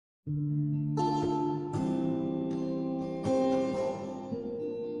देखो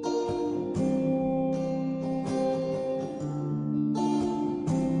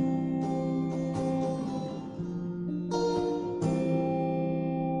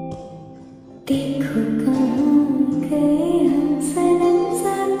कहाँ गए हम सनम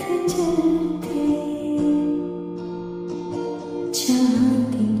साथ चलते,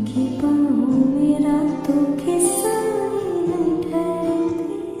 चाहते कि बाहों में रातों के साए ढलते।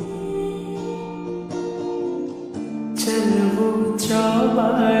 चल वो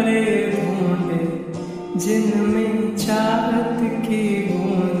चौबारे ढूंढे जिनमें चाहत की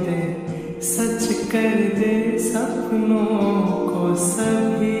बूंदे, सच कर दे सपनों को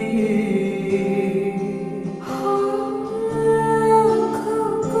सभी।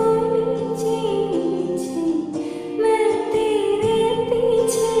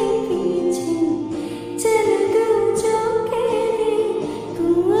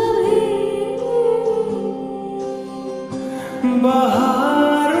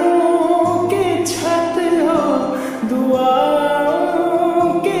 बहारों के छत हो, दुआओं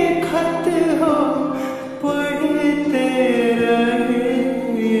के खत हो, पढ़ते रहे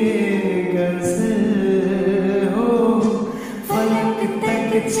गज़ल हो। फलक तक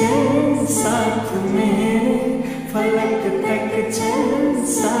चल साथ मेरे, फलक तक चल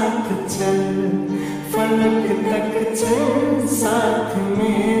साथ चल, फलक तक चल साथ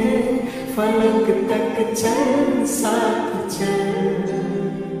मेरे, फलक तक चल साथ चल।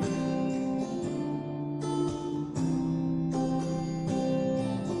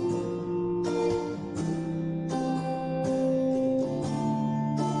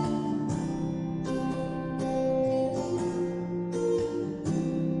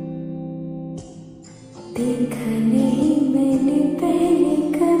 देखा नहीं मैंने पहले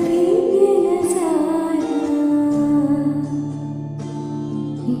कभी ये नजारा,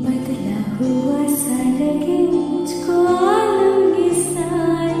 बदला हुआ सा लगे मुझको आलम ये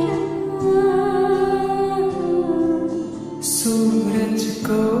सारा। सूरज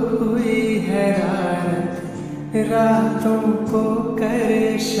को हुई हैरारत, रातों को करे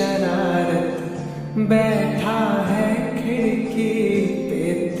शरारत, बैठा है खिड़की पे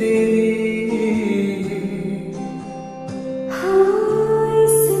तेरी।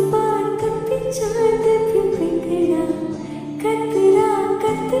 चांद भी बिगड़ा, कतरा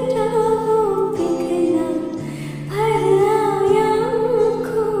कतरा वो पिघला, भर आया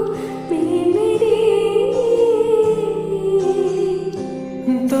आँखों में मेरी।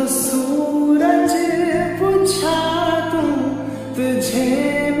 तो सूरज बुझा दूं, तुझे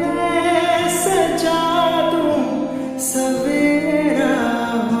मैं सजा दूं, सवेरा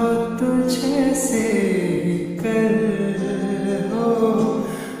हो तुझे से कल हो।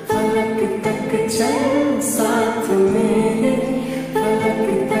 चल साथ मेरे, फलक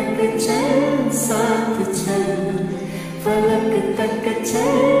तक चल साथ चल, फलक तक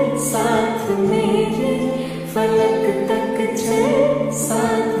चल साथ मेरे, फलक तक चल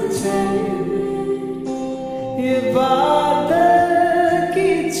साथ चल। ये बादल की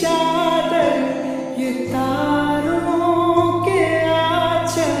चादर, ये तारों के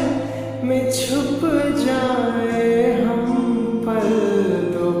आंचल में छुप जाए हम पल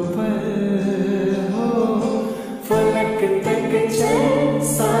दो पल। फलक तक चल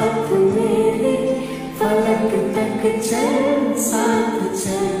साथ मेरे, फलक तक चल साथ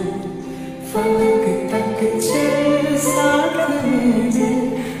चल, फलक तक चल साथ मेरे,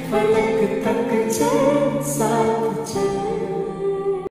 फलक तक चल साथ।